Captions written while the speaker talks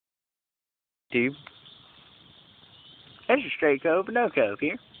tube. It's a straight coke, but no coke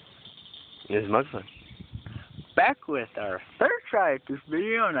here. This is much fun. Back with our third try at this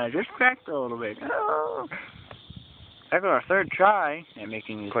video, and I just cracked a little bit. Oh. Back with our third try at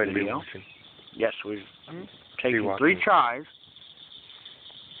making this Quite a bit video. watching. Yes, we've taken watching. 3 tries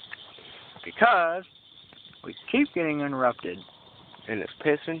because we keep getting interrupted. And it's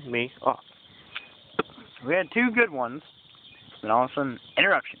pissing me off. We had 2 good ones, and all of a sudden,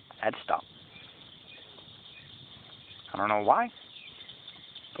 interruption. Had to stop. I don't know why,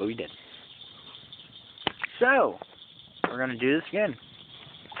 but we did. So, we're going to do this again.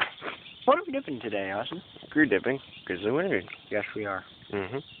 What are we dipping today, Austin? We're dipping grizzly winter. Yes, we are.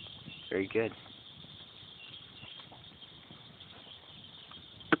 Mm-hmm. Very good.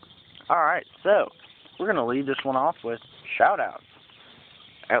 Alright, so, we're going to lead this one off with shout-outs.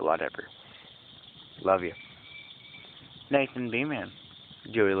 Outlaw Dipper. Love you. Nathan B-Man.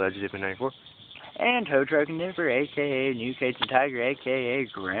 Joey Ledge Dipping 94. And Tow Truck and Dipper, a.k.a. New Cates and Tiger, a.k.a.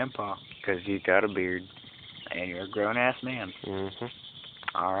 Grandpa. Because you got a beard. And you're a grown-ass man.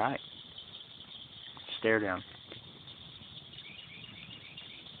 Mm-hmm. Alright. Stare down.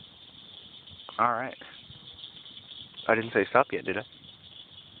 Alright. I didn't say stop yet, did I?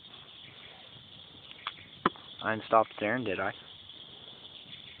 I didn't stop staring, did I?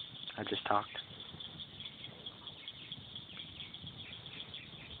 I just talked.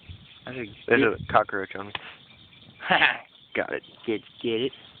 There's a cockroach on me. Got it. Get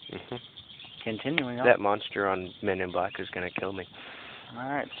it. Mm-hmm. Continuing on. That monster on Men in Black is going to kill me.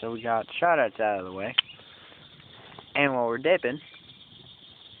 Alright, so we got shout-outs out of the way. And while we're dipping...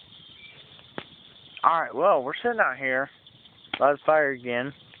 Alright, well, we're sitting out here by the fire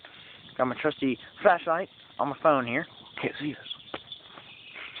again. Got my trusty flashlight on my phone here. Can't see this.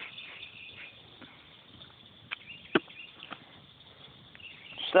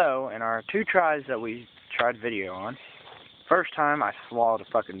 So, in our 2 tries that we tried video on, first time I swallowed a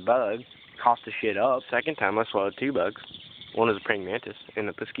fucking bug, coughed the shit up. Second time I swallowed 2 bugs. One is a praying mantis and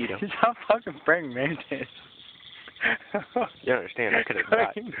a mosquito. It's not fucking praying mantis. You don't understand, I could have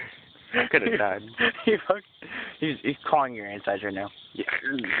died. I could have died. He's clawing your insides right now. Yeah.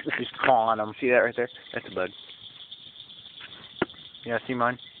 He's clawing them. See that right there? That's a bug. Yeah, see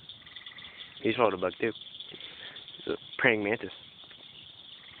mine? He swallowed a bug too. It's a praying mantis.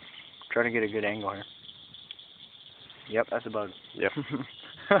 Trying to get a good angle here. Yep, that's a bug. Yep.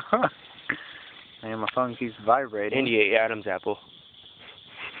 And my phone keeps vibrating. And he ate Adam's apple.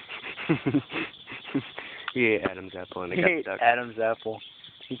 He ate Adam's apple and it He got ate stuck. Adam's apple.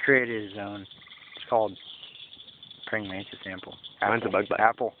 He created his own. It's called praying mantis apple. Mine's a bug bite.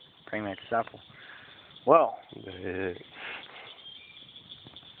 Apple. Praying mantis apple. Well.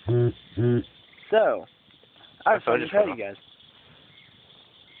 So, I was going to tell you guys.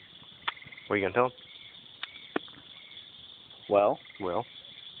 What are you going to tell him? Well,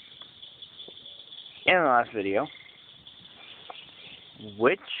 in the last video,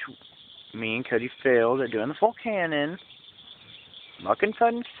 which me and Cody failed at doing the full cannon, Muck and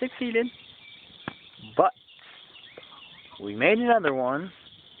Fun succeeded, but we made another one,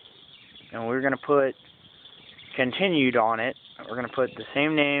 and we're going to put continued on it. We're going to put the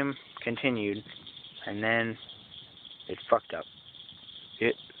same name, continued, and then it fucked up.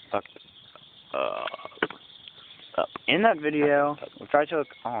 It fucked up. In that video, which I took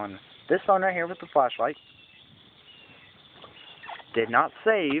on this phone right here with the flashlight, did not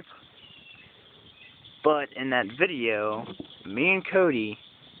save, but in that video, me and Cody,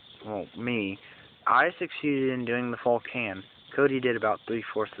 well, I succeeded in doing the full can. Cody did about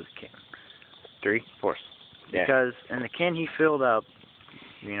 3/4 of the can. 3/4. Yeah. Because in the can he filled up,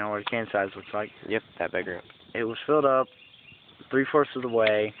 you know what a can size looks like? Yep, that background. It was filled up 3/4 of the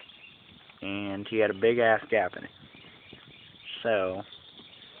way, and he had a big ass gap in it. So,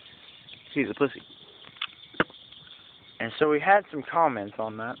 he's a pussy. And so we had some comments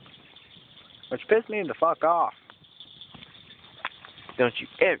on that, which pissed me the fuck off. Don't you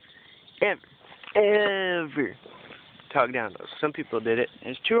ever talk down to us. Some people did it.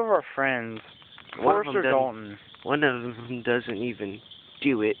 There's 2 of our friends, Forrester Dalton. One of them doesn't even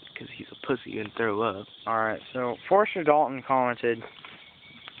do it because he's a pussy and throw up. Alright, so Forrester Dalton commented,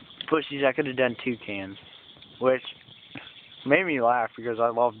 "Pussies, I could have done 2 cans," which made me laugh because I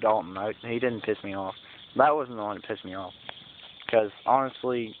love Dalton. He didn't piss me off. That wasn't the one that pissed me off. Because,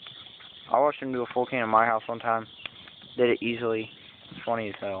 honestly, I watched him do a full can in my house one time. Did it easily. Funny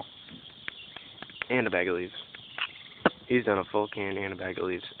as hell. And a bag of leaves. He's done a full can and a bag of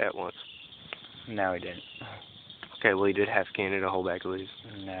leaves at once. No, he didn't. Okay, well, he did half can and a whole bag of leaves.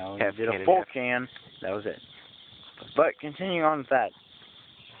 No, he did a full can. That was it. But, continuing on with that.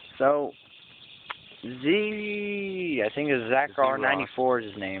 So, Z, I think it's Zach R94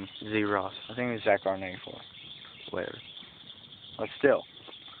 is his name. Z Ross. I think it's Zach R94. Whatever. But still,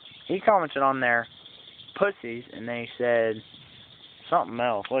 he commented on their pussies, and then he said something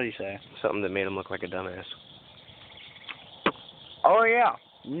else. What did he say? Something that made him look like a dumbass. Oh yeah,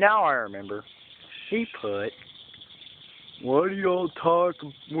 now I remember. He put, "Why do y'all talk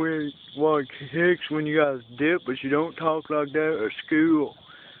when like hicks when you guys dip, but you don't talk like that at school?"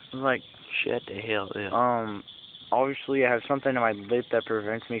 I was like, shut the hell up. Obviously I have something in my lip that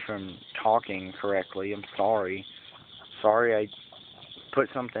prevents me from talking correctly. I'm sorry. Sorry I put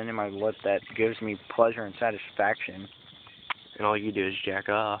something in my lip that gives me pleasure and satisfaction. And all you do is jack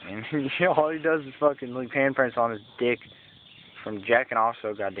off. And you know, all he does is fucking leave handprints on his dick from jacking off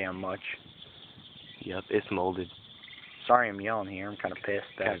so goddamn much. Yep, it's molded. Sorry I'm yelling here. I'm kind of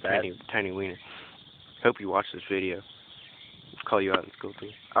pissed Got about a that. tiny wiener. Hope you watch this video. I'll call you out in school too.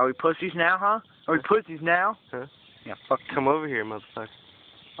 Are we pussies now, huh? Are we pussies now? Huh? Yeah, fuck. Come over here, motherfucker.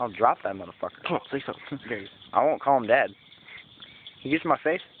 I'll drop that motherfucker. Come on, say something. There. I won't call him dad. He gets in my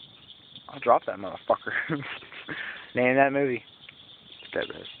face, I'll drop that motherfucker. Name that movie. Step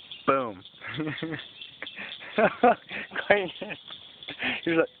Bros. Boom.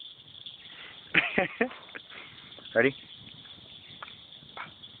 He was like, ready?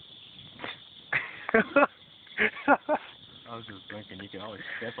 I was just thinking you can always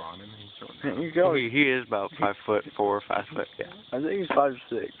step on him. He's short. You go. He is about 5'4" or 5 foot. Yeah. I think he's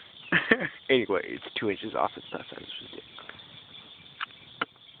 5'6". Anyway, it's 2 inches off his stuff. He's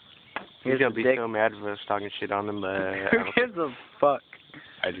Here's gonna the be dick. so mad for us talking shit on him, but Who gives a fuck?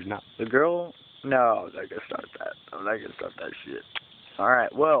 I do not. The girl? No, I'm not gonna start that. I'm not gonna start that shit.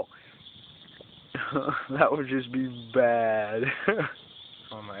 Alright, well. That would just be bad.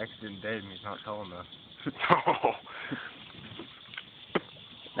 Oh, my ex didn't date him. He's not tall enough.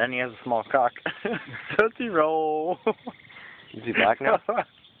 Then he has a small cock. Tootsie roll. Is he black now?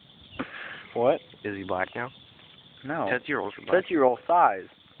 What? Is he black now? No. Tootsie Rolls are black. Tootsie roll size.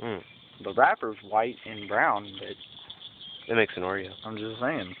 Mm. The wrapper's white and brown, but That makes an Oreo. I'm just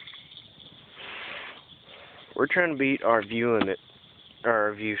saying. We're trying to beat our view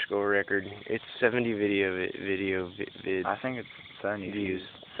score record. It's 70 vid. I think it's 70 Views.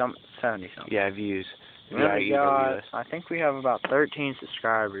 70 something. Yeah, views. We only got, VIEWS. I think we have about 13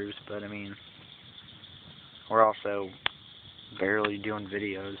 subscribers, but I mean, we're also barely doing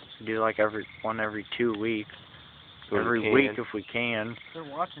videos. We do like one every 2 weeks. When we Every can. week if we can. If they're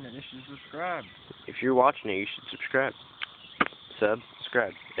watching it, they should subscribe. If you're watching it, you should subscribe.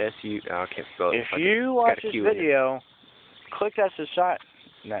 Subscribe. S-U... Oh, I can't spell it. If you watch this video, click that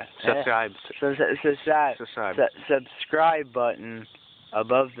subscribe button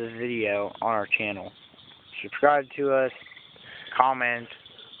above the video on our channel. Subscribe to us. Comment.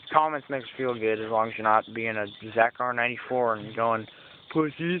 Comments make us feel good as long as you're not being a Zach R94 and going,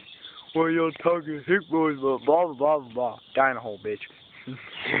 pussies, why y'all talking hick boys, blah, blah, blah, blah, blah. Die in a hole, bitch.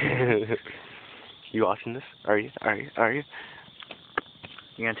 You watching this? Are you?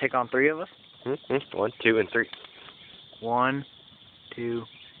 You gonna take on 3 of us? 1, 2, and 3. 1, 2,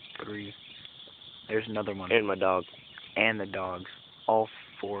 3. There's another one. And my dog. And the dogs. All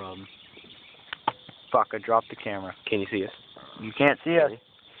 4 of them. Fuck, I dropped the camera. Can you see us? You can't see us.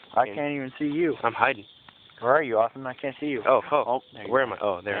 I can't even see you. I'm hiding. Where are you, Austin? I can't see you. Oh, there where am I?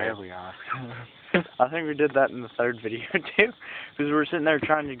 Oh, there we are. I think we did that in the 3rd video, too. Because we were sitting there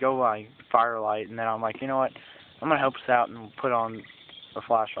trying to go by firelight, and then I'm like, you know what? I'm going to help us out and put on a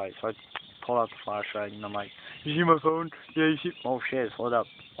flashlight. So I pull out the flashlight, and I'm like, you see my phone? Yeah, you see? Oh, shit, it's lit up.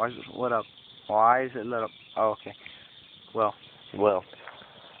 Why is it lit up? Why is it lit up? Oh, okay. Well.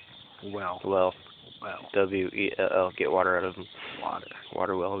 W-E-L-L. Get water out of them. Water.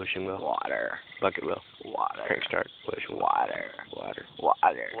 Water well, wishing well. Water. Bucket well. Water. Crank start. Wish well. Water. Water.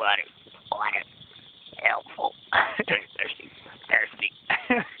 Water. Water. Water. Helpful. Thirsty.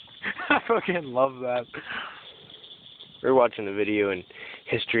 I fucking love that. We were watching a video in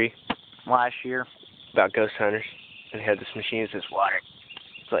history Last year. about ghost hunters, and it had this machine that says water.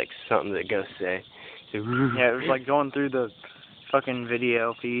 It's like something that ghosts say. Yeah, it was like going through the fucking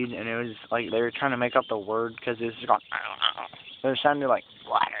video feed, and it was like they were trying to make up the word because it was just going. It sounded like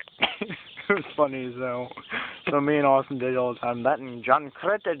water. It was funny as hell. So me and Austin did it all the time. That and John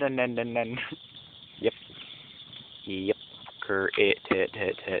Crittenden. Yep. Yep.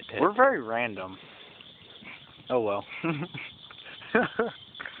 We're very random. Oh well.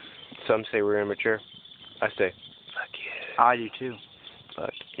 Some say we're immature. I say, fuck you. I do too.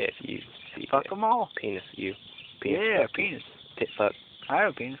 Fuck F-U-C. Fuck them all. Penis, you. Penis. Yeah, fuck penis. Tit fuck. I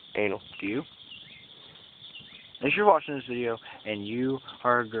have a penis. Anal. Do you? If you're watching this video and you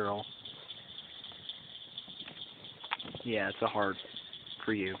are a girl Yeah, it's a heart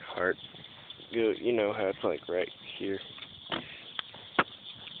for you. Heart. You know how it's like right here.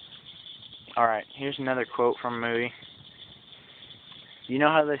 Alright, here's another quote from a movie. You know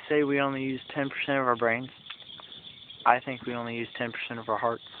how they say we only use 10% of our brains? I think we only use 10% of our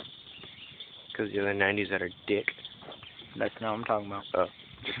hearts. Because the other 90s that are dick. That's not what I'm talking about. Oh,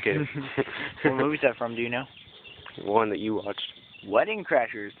 just kidding. What movie is that from, do you know? One that you watched. Wedding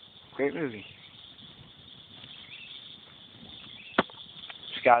Crashers. Great movie.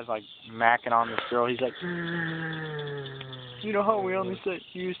 This guy's like macking on this girl. He's like, you know how we only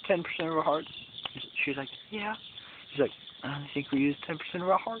use 10% of our hearts? She's like, yeah. He's like, I only think we use 10% of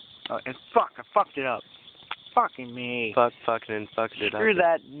our hearts. Oh, and fuck, I fucked it up. Fucking me. Fucking and fucked it up. Screw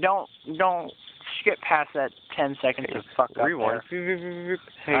that. Don't skip past that 10 seconds of fuck up Rewind. there.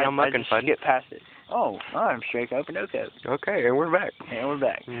 Hey, I'm mucking fun. Skip past it. Oh, I'm straight up and okay. Okay, and we're back. And we're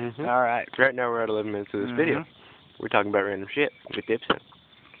back. Mm-hmm. All right. Right now we're at 11 minutes of this video. We're talking about random shit with Dipson.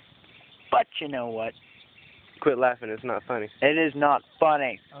 But you know what? Quit laughing, it's not funny. It is not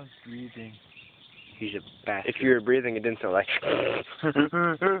funny. I was breathing. He's a bastard. If you were breathing, it didn't sound like...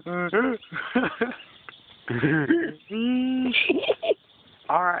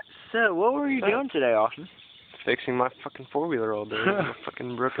 Alright, so what were you doing today, Austin? Fixing my fucking four-wheeler all day. My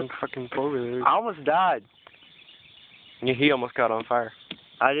fucking broken fucking four-wheeler. I almost died. Yeah, he almost caught on fire.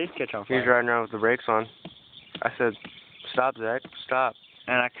 I did catch on He was fire. riding around with the brakes on. I said, stop, Zach, stop.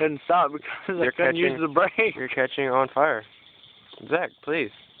 And I couldn't stop because I couldn't use the brake. You're catching on fire. Zach,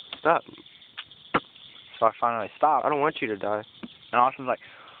 please, stop. So I finally stopped. I don't want you to die. And Austin's like,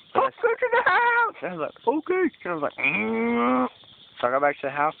 let's go to the house. And I was like, okay. And I was like, So I got back to the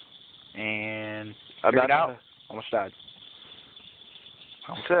house and figured it out. Almost died.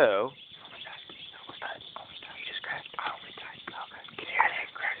 So, Almost died. You just crashed. I almost died. Okay. Can you hear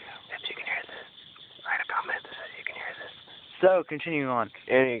this? If you can hear this, write a comment that says you can hear this. So, continuing on.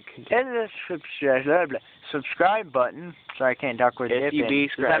 Hit the subscribe button. Sorry, I can't talk with Dip. Does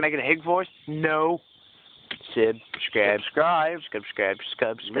that make it a Hig voice? No. Subscribe.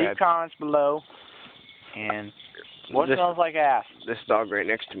 Leave comments below. And what smells like ass? This dog right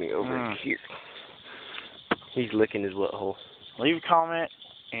next to me over here. He's licking his butthole. Leave a comment,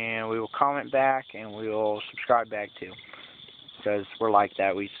 and we will comment back, and we will subscribe back too. Because we're like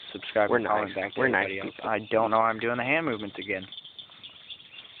that. We subscribe and comment back to everybody else. I don't know. I'm doing the hand movements again.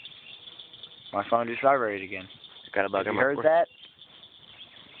 My phone just vibrated again. Got a bug Have in you my heard pore. that?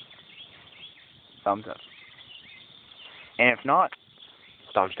 Thumbs up. And if not,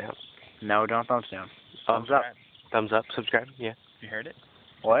 Thumbs down. no, don't thumbs down. Thumbs up. Thumbs up. Subscribe. Yeah. You heard it?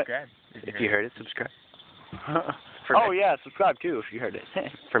 What? Subscribe. If you heard it, subscribe. Oh yeah, subscribe too if you heard it.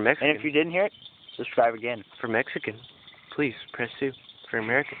 For Mexican. And if you didn't hear it, subscribe again. For Mexican, please press 2. For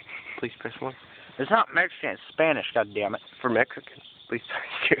American, please press 1. It's not Mexican, it's Spanish, goddammit. For Mexican, please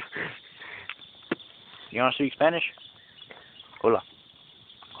press 2. You want to speak Spanish? Hola.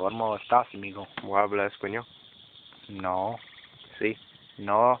 ¿Cómo estás, amigo? Habla español. No. Sí.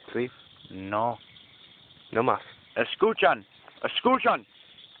 No. Sí. No. No más. Escuchan. Escuchan.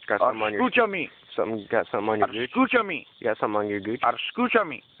 Got something on your... Escúchame. Got something on your gooch? Escúchame. You got something on your gooch?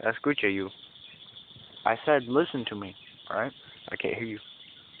 Escúchame. Escucha you. I said listen to me, alright? I can't hear you.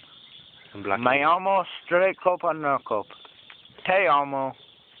 I'm blocking Me amo straight copa no copa. Te amo.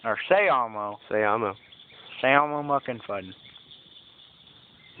 Or se amo. Se amo. Se amo mucking fun.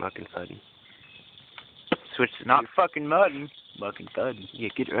 Mucking fudden. Switch to Not fucking muddin'. Mucking fun. Yeah,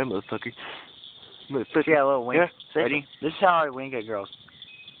 get it right, motherfucker. See that little wink? Yeah, Ready? This is how I wink at girls.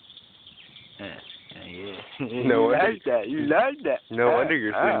 Yeah. No You wonder. like that. You like that. No wonder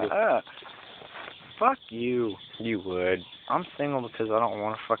you're single. Fuck you. You would. I'm single because I don't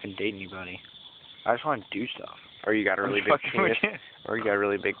want to fucking date anybody. I just want to do stuff. Or you got a really big Fucking penis. with Or you got a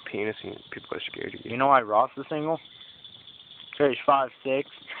really big penis and people are scared of you. you know why Ross is single? Because he's 5'6".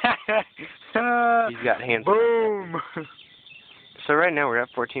 He's got hands. Boom. So right now we're at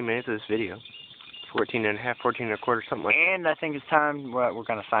 14 minutes of this video. 14 and a half, 14 and a quarter, something like that. And I think it's time we're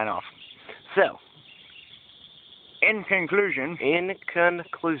going to sign off. So, in conclusion, this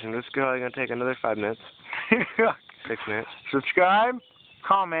is going to take another 5 minutes. 6 minutes. subscribe,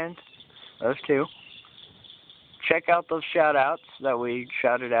 comment, those two. Check out those shout-outs that we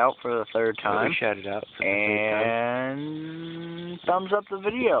shouted out for the third time. We shouted out for the third time. And thumbs up the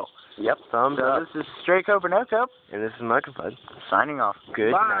video. Yep, thumbs So up. this is Stray Cope and No Cope, And this is Mike Fud. signing off.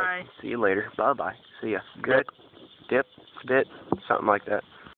 Good Bye. night. See you later. Bye-bye. See ya. Good. Dip. Bit. Something like that.